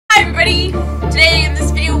everybody! Today in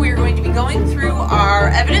this video we are going to be going through our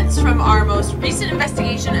evidence from our most recent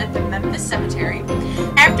investigation at the Memphis Cemetery.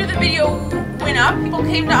 After the video went up, people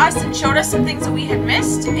came to us and showed us some things that we had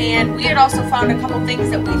missed, and we had also found a couple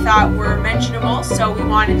things that we thought were mentionable, so we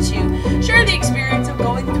wanted to share the experience of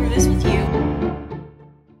going through this with you.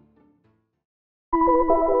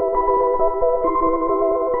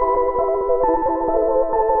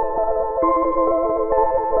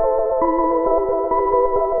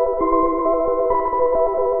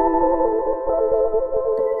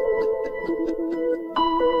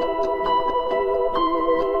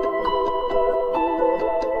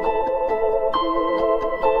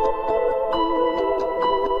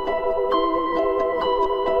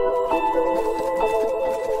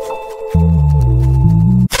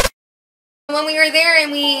 When we were there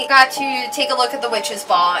and we got to take a look at the witch's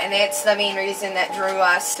ball, and that's the main reason that drew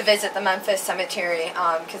us to visit the Memphis Cemetery,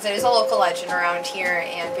 because there's a local legend around here,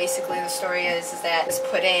 and basically the story is that it was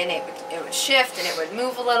put in, it would shift and it would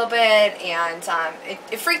move a little bit, and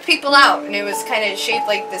it freaked people out, and it was kind of shaped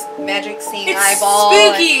like this magic seeing eyeball.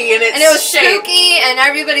 Spooky, and it was spooky, and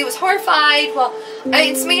everybody was horrified. Well,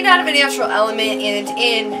 it's made out of a natural element and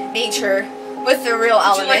in nature with the real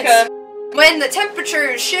elements. When the temperature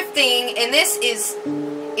is shifting and this is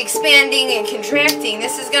expanding and contracting,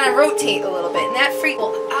 this is going to rotate a little bit, and that freaked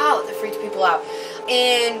people out.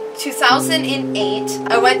 In 2008,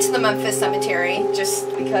 I went to the Memphis Cemetery just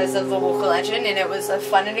because of the local legend, and it was a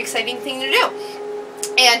fun and exciting thing to do.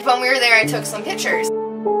 And when we were there, I took some pictures.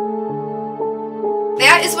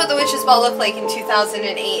 That is what the witch's ball looked like in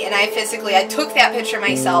 2008, and I took that picture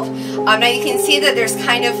myself. Now you can see that there's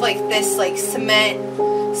kind of like this cement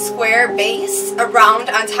square base around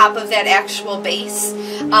on top of that actual base.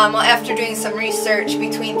 Well, after doing some research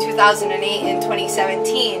between 2008 and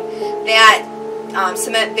 2017, that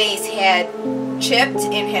cement base had chipped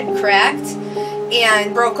and had cracked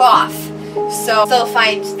and broke off. So they'll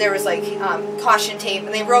find there was caution tape,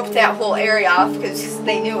 and they roped that whole area off because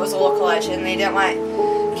they knew it was a local legend. They didn't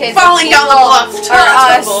want kids falling down the bluff or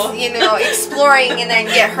us, exploring and then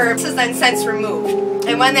get hurt. This is then since removed.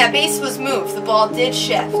 And when that base was moved, the ball did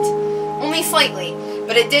shift. Only slightly,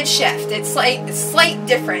 but it did shift. It's slight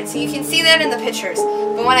difference. You can see that in the pictures.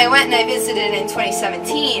 But when I went and I visited in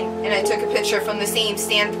 2017, and I took a picture from the same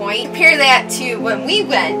standpoint, compare that to when we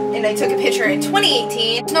went and I took a picture in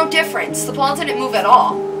 2018, there's no difference. The ball didn't move at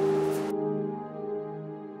all.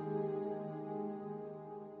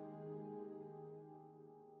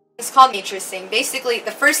 It's called interesting. Basically,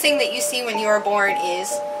 the first thing that you see when you are born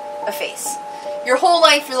is a face. Your whole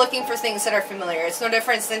life you're looking for things that are familiar. It's no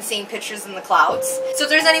different than seeing pictures in the clouds. So if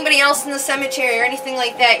there's anybody else in the cemetery or anything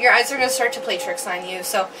like that, your eyes are going to start to play tricks on you.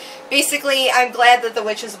 So basically, I'm glad that the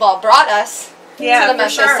witch's ball brought us to the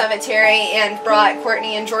Memphis Cemetery and brought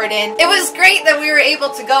Courtney and Jordan. It was great that we were able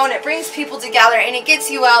to go, and it brings people together and it gets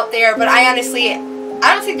you out there, but I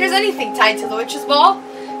don't think there's anything tied to the witch's ball.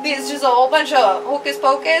 It's just a whole bunch of hocus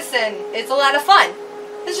pocus, and it's a lot of fun.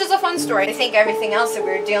 It's just a fun story. I think everything else that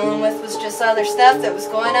we were dealing with was just other stuff that was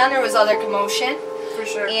going on. There was other commotion. For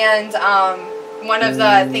sure. And one of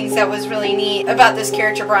the things that was really neat about this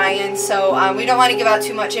character, Brian, so we don't want to give out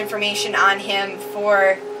too much information on him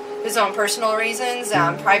for his own personal reasons,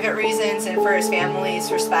 private reasons, and for his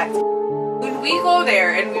family's respect. When we go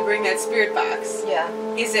there and we bring that spirit box,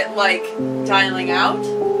 is it like dialing out?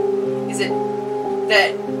 Is it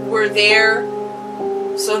that we're there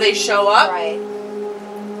so they show up? Right.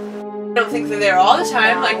 I don't think they're there all the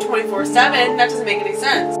time, like 24/7. That doesn't make any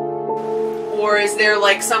sense. Or is there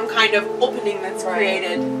some kind of opening that's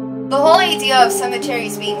created? The whole idea of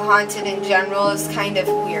cemeteries being haunted in general is kind of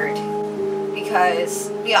weird,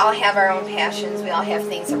 because we all have our own passions. We all have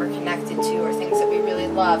things that we're connected to, or things that we really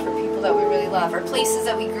love, or people that we really love, or places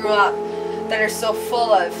that we grew up that are so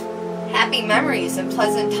full of happy memories and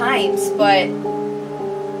pleasant times, but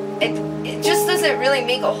it just doesn't really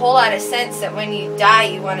make a whole lot of sense that when you die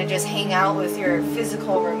you want to just hang out with your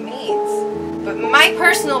physical remains. But my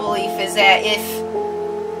personal belief is that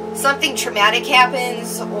if something traumatic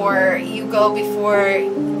happens, or you go before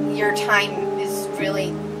your time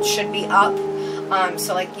should be up,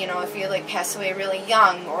 so if you pass away really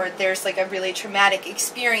young, or there's a really traumatic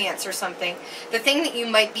experience or something, the thing that you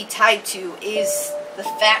might be tied to is the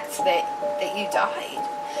fact that you died.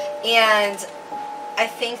 And I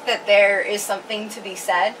think that there is something to be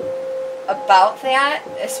said about that,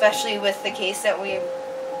 especially with the case that we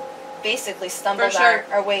basically stumbled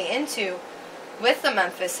our way into with the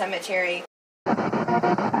Memphis Cemetery. I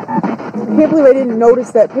can't believe I didn't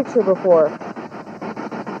notice that picture before.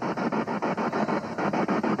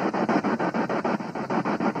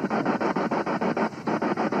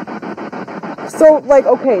 So like,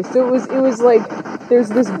 okay, so it was like there's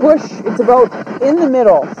this bush. It's about in the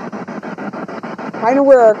middle, kind of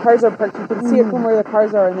where our cars are parked. You can see it from where the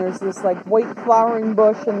cars are, and there's this like white flowering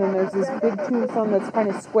bush, and then there's this big tombstone that's kind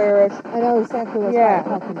of squarish. I know exactly what Yeah,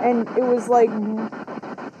 you're talking about. and it was like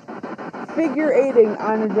figure eighting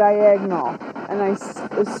on a diagonal, and I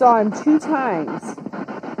saw him 2 times,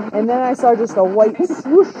 and then I saw just a white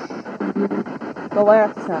swoosh the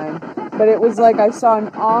last time. But it was like I saw an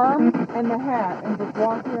arm and the hat and just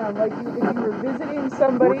walking around like if you were visiting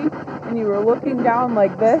somebody and you were looking down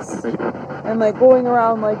like this and like going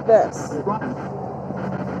around like this.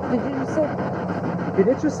 Did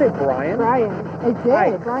it just say Brian? Brian. It did.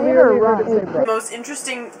 I Brian clearly or heard it say Brian? The Brian. most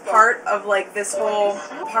interesting part of like this whole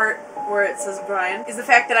part where it says Brian is the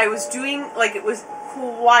fact that I was doing like it was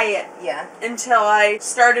quiet Yeah. until I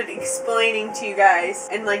started explaining to you guys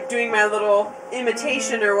and like doing my little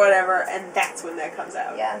imitation or whatever, and that's when that comes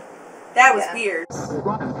out. Yeah. That was Yeah. weird.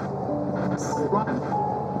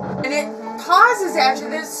 And it pauses after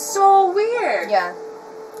this. So weird. Yeah.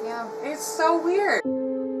 Yeah. It's so weird.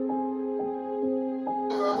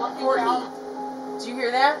 Courtney, did you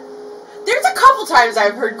hear that? There's a couple times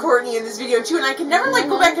I've heard Courtney in this video too, and I can never like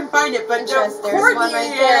go back and find it. But There's Courtney, one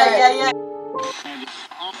right yeah, there. yeah.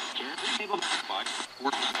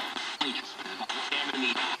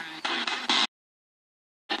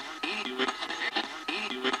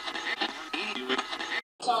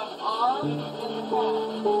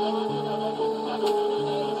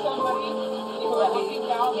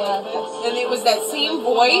 And it was that same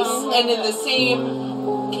voice and in the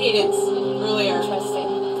same cadence earlier.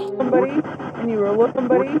 Interesting. Somebody, and you were looking,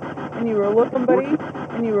 buddy, and you were looking, buddy,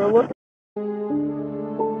 and you were looking.